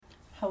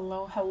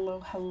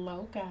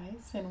Hello,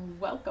 guys, and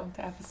welcome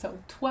to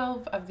episode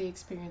 12 of the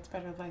Experience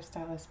Better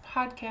Lifestylist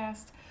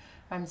podcast.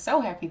 I'm so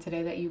happy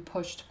today that you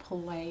pushed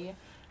play.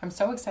 I'm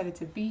so excited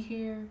to be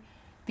here.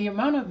 The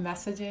amount of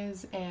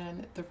messages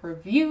and the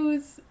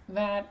reviews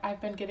that I've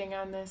been getting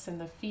on this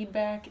and the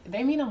feedback,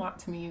 they mean a lot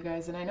to me, you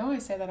guys. And I know I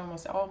say that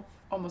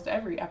almost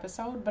every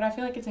episode, but I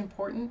feel like it's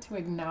important to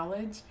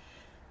acknowledge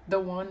the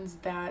ones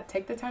that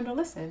take the time to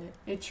listen.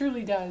 It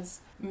truly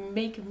does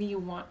make me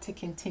want to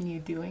continue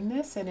doing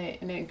this, and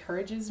it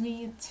encourages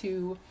me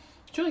to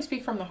truly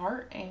speak from the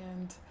heart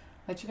and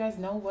let you guys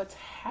know what's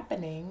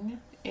happening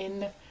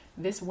in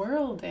this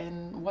world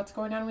and what's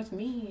going on with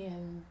me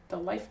and the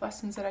life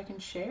lessons that I can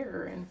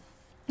share. And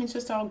it's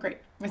just all great.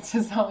 It's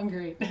just all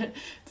great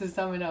to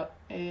sum it up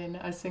in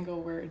a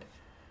single word.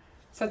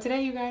 So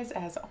today, you guys,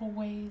 as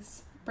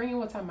always, bringing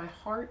what's on my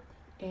heart.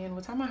 And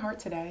what's on my heart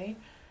today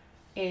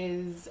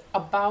is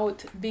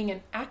about being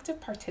an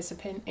active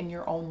participant in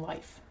your own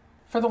life.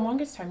 For the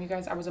longest time, you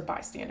guys, I was a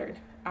bystander.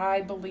 I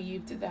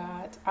believed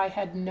that I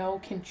had no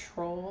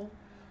control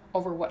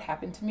over what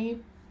happened to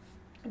me,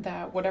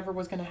 that whatever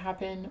was going to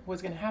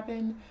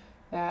happen,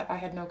 that I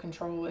had no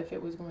control if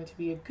it was going to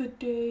be a good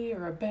day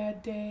or a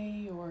bad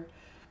day, or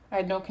I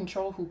had no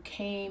control who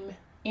came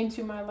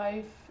into my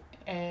life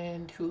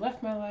and who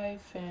left my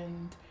life.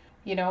 And,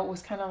 it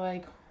was kind of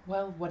like,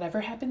 well,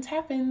 whatever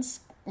happens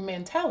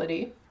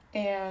mentality.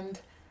 And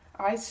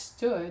I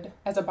stood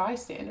as a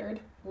bystander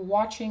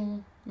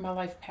watching my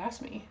life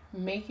pass me,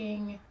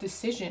 making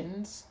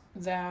decisions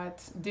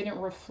that didn't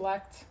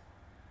reflect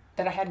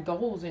that I had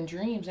goals and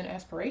dreams and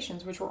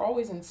aspirations, which were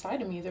always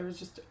inside of me. There was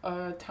just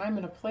a time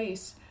and a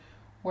place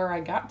where I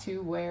got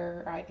to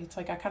where it's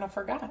like I kind of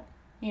forgot,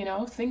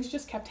 things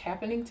just kept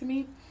happening to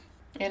me.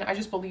 And I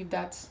just believed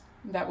that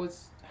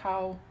was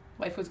how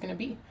life was going to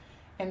be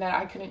and that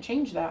I couldn't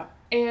change that.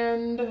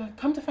 And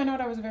come to find out,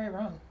 I was very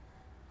wrong.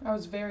 I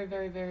was very,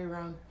 very, very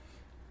wrong.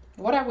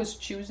 What I was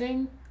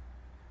choosing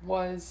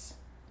was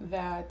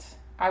that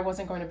I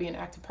wasn't going to be an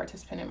active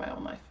participant in my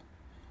own life.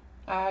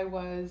 I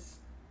was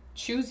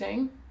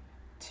choosing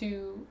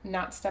to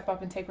not step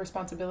up and take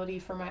responsibility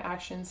for my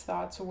actions,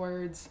 thoughts,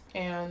 words,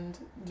 and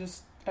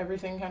just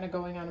everything kind of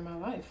going on in my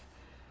life.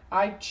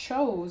 I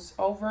chose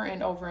over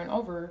and over and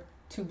over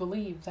to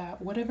believe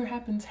that whatever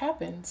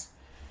happens.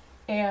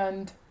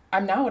 And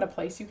I'm now at a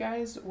place, you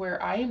guys,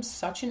 where I am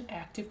such an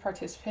active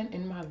participant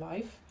in my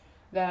life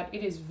that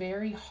it is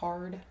very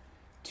hard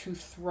to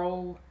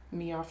throw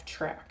me off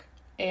track.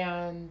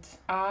 And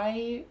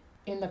I,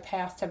 in the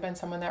past, have been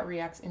someone that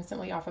reacts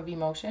instantly off of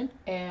emotion.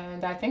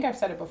 And I think I've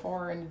said it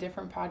before in a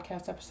different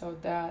podcast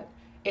episode that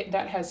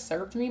that has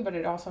served me, but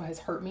it also has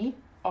hurt me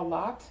a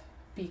lot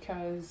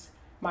because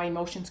my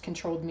emotions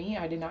controlled me.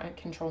 I did not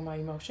control my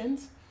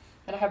emotions.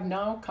 And I have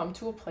now come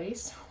to a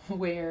place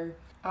where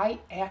I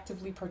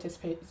actively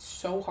participate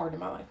so hard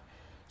in my life,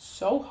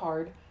 so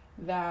hard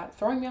that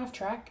throwing me off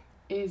track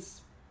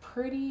is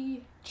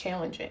pretty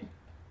challenging.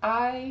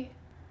 I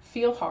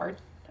feel hard.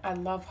 I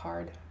love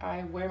hard.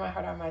 I wear my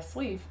heart on my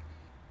sleeve.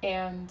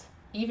 And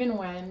even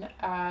when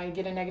I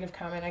get a negative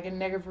comment, I get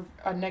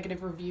a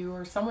negative review,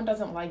 or someone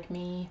doesn't like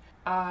me,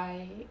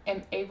 I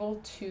am able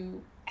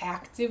to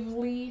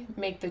actively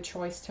make the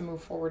choice to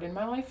move forward in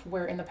my life,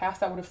 where in the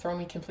past that would have thrown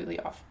me completely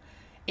off.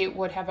 It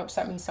would have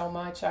upset me so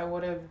much. I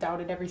would have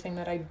doubted everything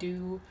that I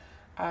do.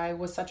 I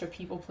was such a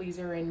people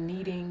pleaser and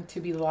needing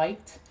to be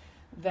liked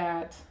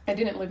that I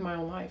didn't live my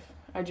own life.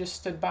 I just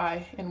stood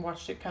by and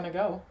watched it kind of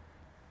go.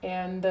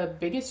 And the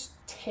biggest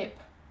tip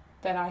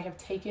that I have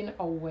taken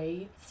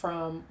away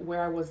from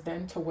where I was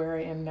then to where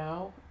I am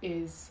now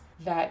is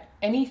that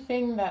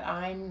anything that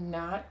I'm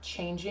not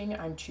changing,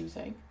 I'm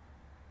choosing.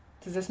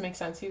 Does this make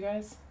sense, you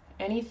guys?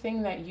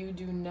 Anything that you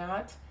do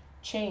not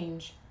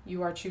change,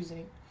 you are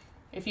choosing.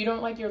 If you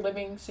don't like your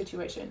living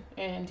situation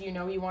and you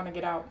want to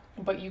get out,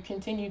 but you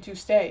continue to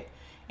stay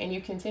and you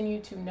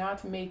continue to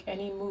not make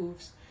any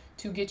moves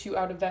to get you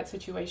out of that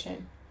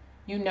situation,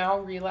 you now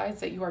realize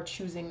that you are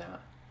choosing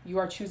that. You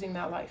are choosing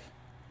that life.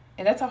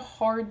 And that's a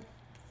hard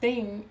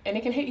thing, and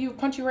it can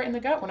punch you right in the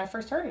gut. When I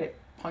first heard it,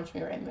 punched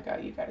me right in the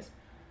gut, you guys.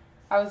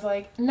 I was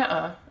like,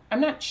 nah,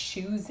 I'm not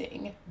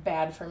choosing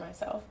bad for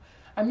myself.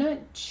 I'm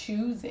not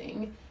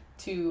choosing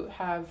to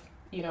have,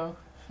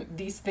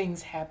 these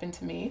things happen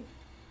to me.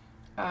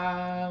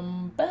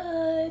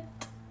 But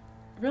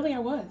really I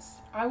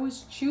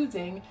was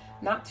choosing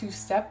not to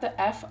step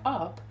the F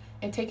up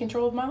and take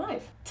control of my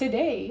life.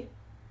 Today,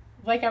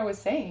 like I was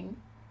saying,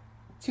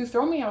 to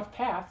throw me off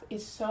path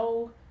is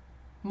so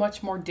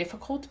much more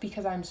difficult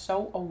because I'm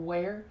so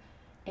aware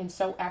and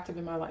so active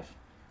in my life.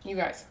 You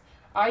guys,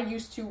 I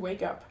used to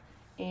wake up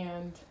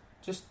and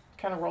just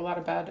kind of roll out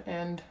of bed,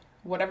 and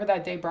whatever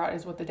that day brought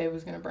is what the day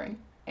was going to bring.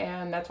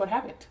 And that's what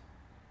happened.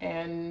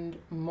 And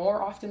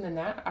more often than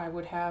that, I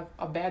would have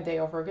a bad day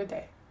over a good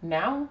day.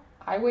 Now,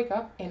 I wake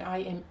up and I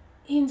am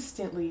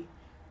instantly,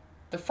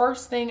 the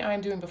first thing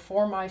I'm doing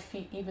before my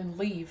feet even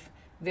leave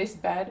this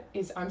bed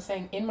is I'm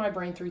saying in my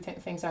brain 3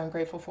 things I'm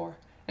grateful for.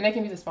 And they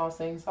can be the smallest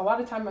things. A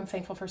lot of time I'm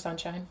thankful for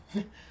sunshine.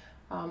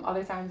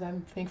 Other times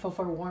I'm thankful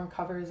for warm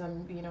covers.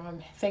 I'm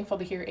thankful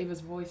to hear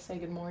Ava's voice say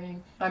good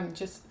morning. I'm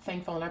just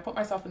thankful, and I put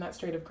myself in that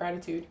state of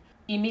gratitude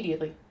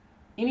immediately.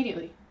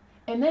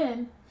 And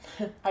then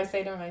I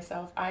say to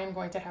myself, I am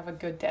going to have a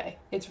good day.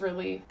 It's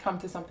really come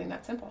to something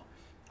that simple.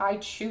 I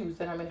choose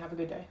that I'm going to have a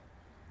good day.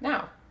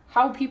 Now,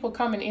 how people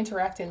come and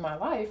interact in my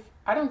life,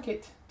 I don't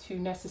get to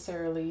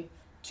necessarily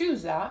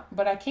choose that,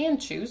 but I can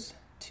choose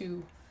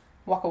to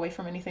walk away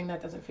from anything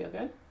that doesn't feel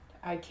good.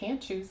 I can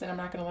choose that I'm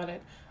not going to let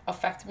it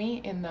affect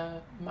me in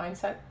the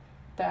mindset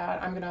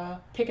that I'm going to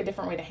pick a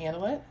different way to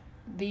handle it.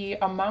 The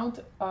amount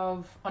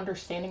of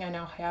understanding I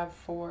now have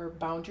for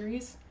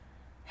boundaries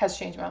has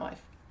changed my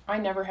life. I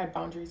never had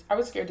boundaries. I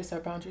was scared to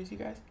set boundaries, you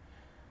guys.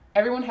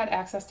 Everyone had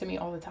access to me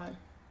all the time.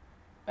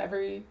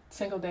 Every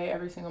single day,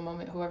 every single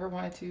moment, whoever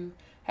wanted to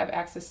have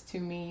access to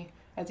me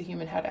as a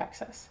human had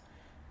access.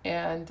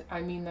 And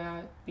I mean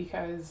that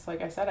because,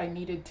 like I said, I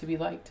needed to be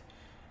liked.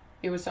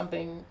 It was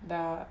something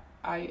that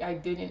I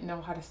didn't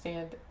know how to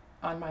stand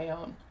on my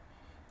own.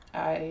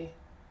 I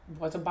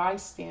was a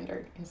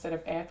bystander instead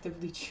of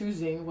actively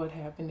choosing what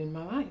happened in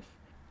my life.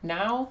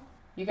 Now,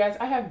 you guys,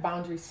 I have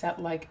boundaries set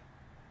like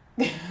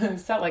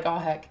all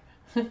heck.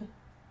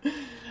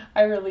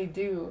 I really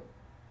do.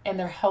 And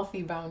they're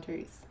healthy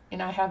boundaries.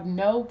 And I have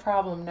no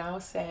problem now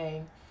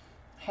saying,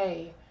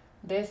 hey,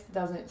 this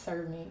doesn't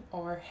serve me.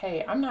 Or,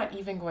 hey, I'm not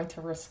even going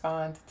to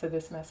respond to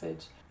this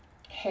message.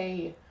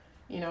 Hey,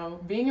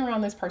 being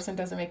around this person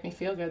doesn't make me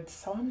feel good,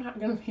 so I'm not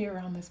going to be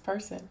around this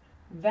person.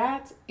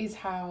 That is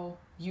how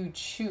you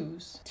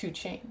choose to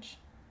change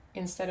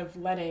instead of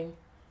letting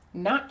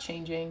not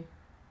changing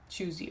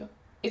choose you.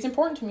 It's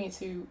important to me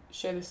to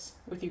share this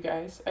with you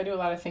guys. I do a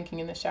lot of thinking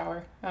in the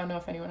shower. I don't know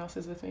if anyone else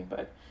is with me,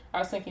 but I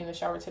was thinking in the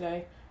shower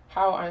today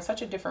how I'm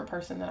such a different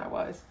person than I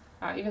was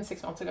even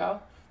 6 months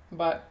ago,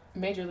 but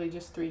majorly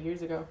just 3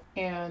 years ago.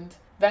 And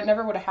that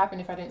never would have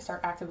happened if I didn't start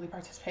actively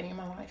participating in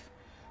my life.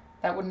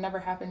 That would never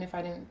happen if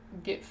I didn't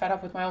get fed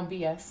up with my own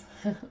BS,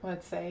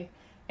 let's say,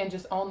 and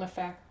just own the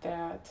fact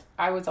that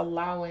I was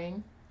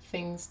allowing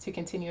things to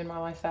continue in my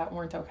life that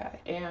weren't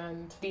okay.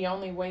 And the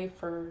only way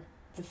for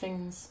the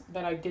things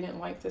that I didn't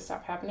like to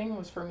stop happening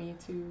was for me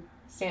to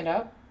stand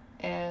up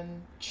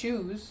and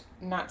choose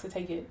not to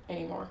take it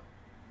anymore.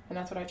 And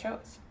that's what I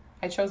chose.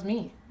 I chose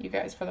me, you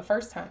guys, for the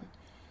first time.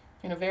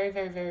 In a very,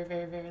 very, very,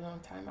 very, very long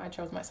time, I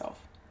chose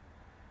myself.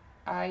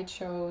 I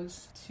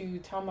chose to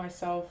tell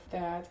myself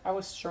that I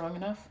was strong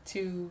enough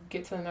to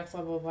get to the next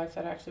level of life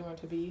that I actually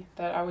wanted to be,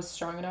 that I was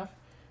strong enough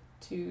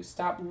to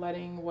stop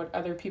letting what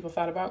other people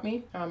thought about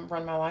me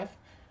run my life.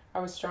 I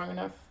was strong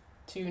enough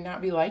to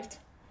not be liked,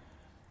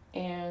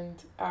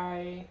 and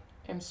I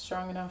am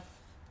strong enough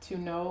to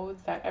know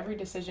that every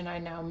decision I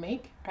now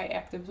make, I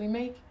actively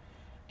make,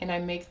 and I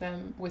make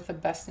them with the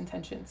best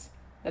intentions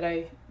that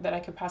I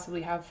could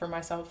possibly have for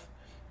myself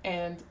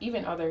and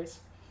even others.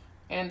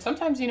 And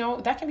sometimes,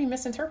 that can be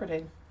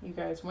misinterpreted, you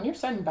guys. When you're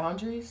setting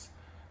boundaries,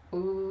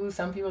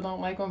 some people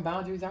don't like when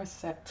boundaries are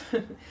set.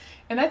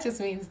 And that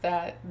just means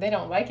that they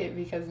don't like it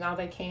because now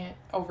they can't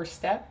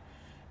overstep.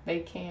 They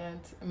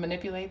can't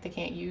manipulate. They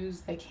can't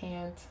use. They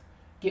can't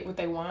get what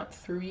they want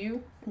through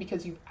you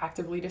because you've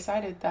actively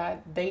decided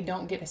that they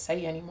don't get a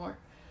say anymore.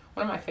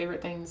 One of my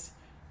favorite things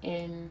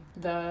in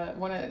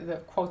one of the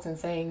quotes and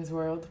sayings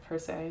world, per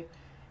se,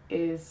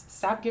 is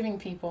stop giving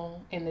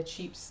people in the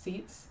cheap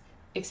seats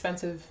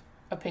expensive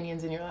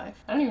opinions in your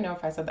life. I don't even know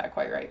if I said that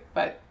quite right,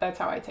 but that's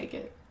how I take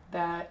it.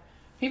 That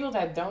people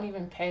that don't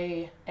even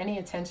pay any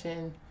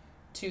attention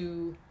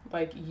to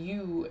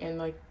you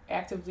and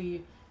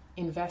actively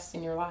invest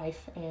in your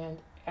life and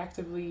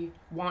actively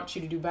want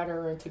you to do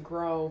better and to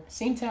grow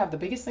seem to have the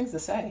biggest things to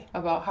say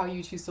about how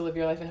you choose to live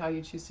your life and how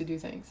you choose to do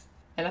things.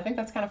 And I think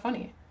that's kind of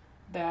funny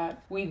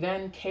that we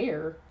then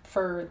care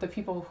for the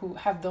people who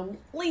have the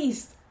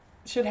least,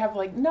 should have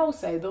no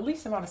say, the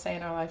least amount of say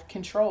in our life,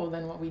 control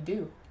than what we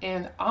do.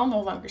 And I'll no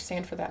longer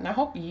stand for that. And I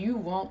hope you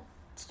won't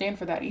stand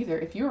for that either.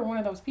 If you were one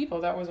of those people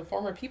that was a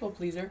former people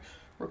pleaser,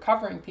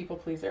 recovering people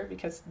pleaser,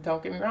 because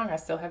don't get me wrong, I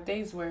still have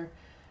days where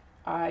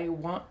I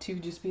want to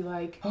just be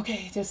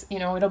okay, just,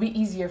 it'll be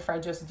easier if I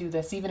just do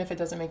this, even if it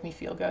doesn't make me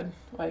feel good.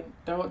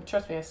 Don't,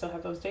 trust me, I still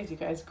have those days, you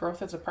guys.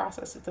 Growth is a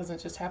process. It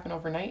doesn't just happen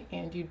overnight,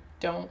 and you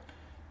don't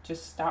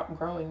just stop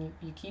growing.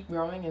 You keep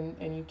growing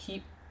and you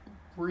keep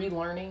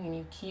relearning and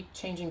you keep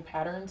changing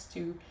patterns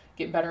to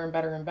get better and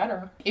better and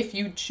better. If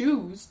you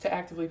choose to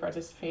actively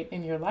participate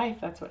in your life,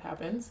 that's what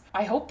happens.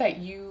 I hope that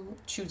you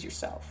choose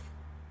yourself.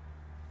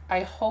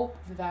 I hope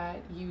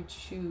that you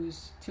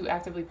choose to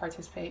actively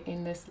participate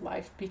in this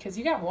life because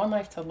you got one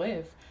life to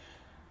live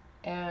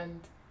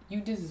and you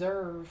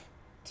deserve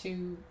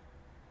to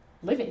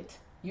live it.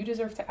 You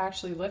deserve to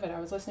actually live it. I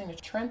was listening to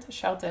Trent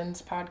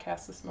Shelton's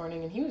podcast this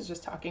morning and he was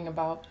just talking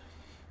about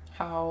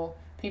how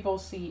people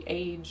see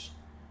age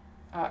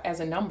as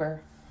a number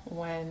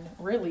when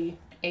really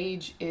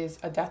age is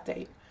a death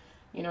date.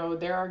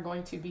 There are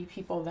going to be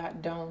people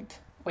that don't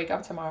wake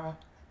up tomorrow,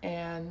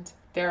 and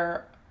there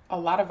are a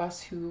lot of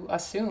us who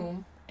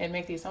assume and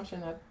make the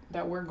assumption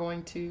that we're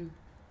going to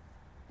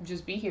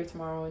just be here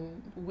tomorrow,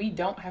 and we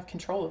don't have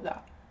control of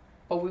that.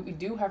 But what we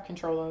do have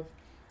control of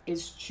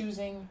is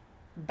choosing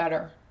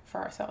better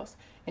for ourselves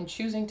and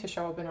choosing to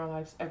show up in our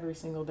lives every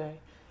single day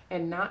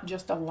and not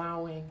just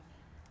allowing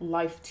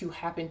life to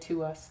happen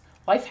to us.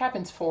 Life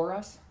happens for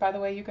us, by the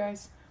way, you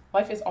guys.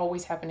 Life is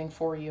always happening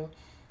for you.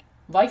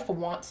 Life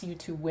wants you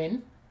to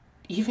win,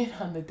 even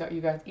on the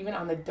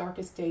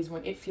darkest days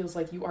when it feels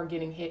like you are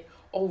getting hit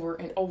over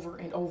and over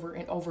and over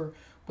and over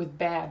with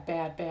bad,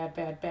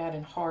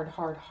 and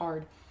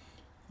hard.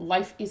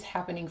 Life is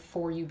happening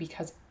for you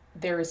because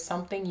there is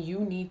something you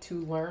need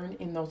to learn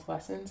in those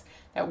lessons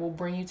that will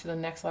bring you to the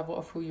next level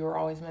of who you were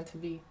always meant to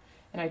be.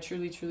 And I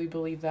truly, truly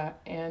believe that.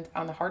 And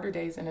on the harder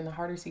days and in the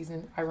harder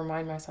season, I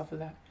remind myself of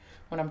that.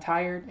 When I'm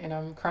tired and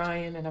I'm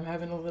crying and I'm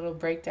having a little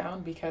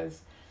breakdown,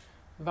 because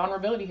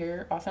vulnerability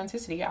here,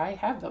 authenticity, I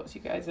have those,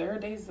 you guys. There are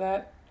days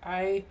that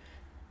I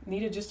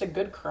needed just a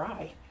good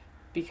cry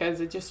because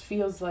it just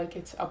feels like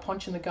it's a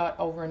punch in the gut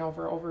over and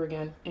over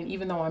again. And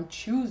even though I'm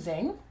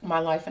choosing my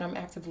life and I'm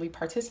actively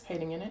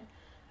participating in it,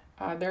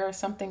 there are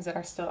some things that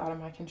are still out of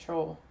my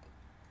control.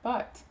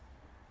 But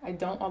I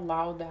don't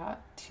allow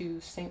that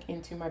to sink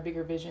into my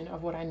bigger vision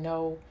of what I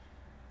know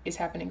is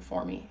happening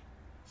for me.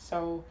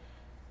 So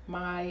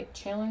my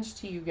challenge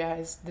to you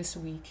guys this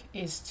week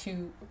is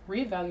to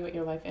reevaluate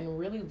your life and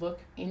really look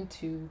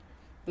into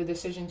the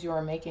decisions you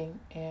are making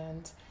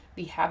and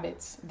the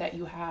habits that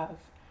you have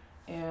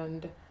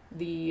and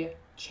the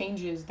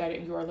changes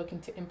that you are looking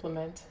to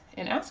implement,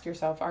 and ask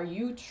yourself, are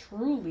you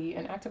truly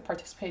an active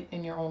participant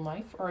in your own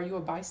life, or are you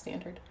a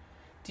bystander?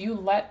 Do you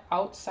let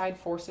outside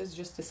forces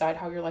just decide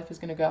how your life is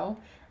going to go,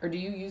 or do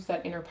you use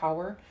that inner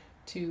power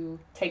to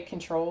take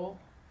control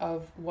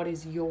of what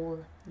is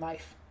your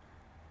life?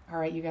 All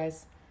right, you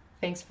guys,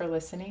 thanks for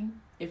listening.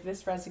 If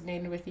this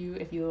resonated with you,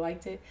 if you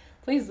liked it,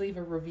 please leave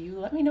a review.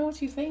 Let me know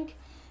what you think.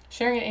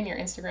 Sharing it in your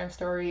Instagram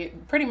story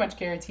pretty much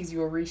guarantees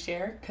you a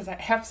reshare, because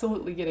I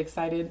absolutely get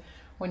excited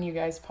when you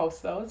guys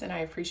post those, and I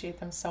appreciate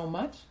them so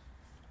much.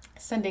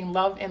 Sending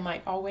love and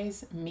light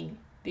always, me,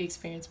 the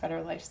Experience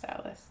Better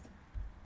Lifestylist.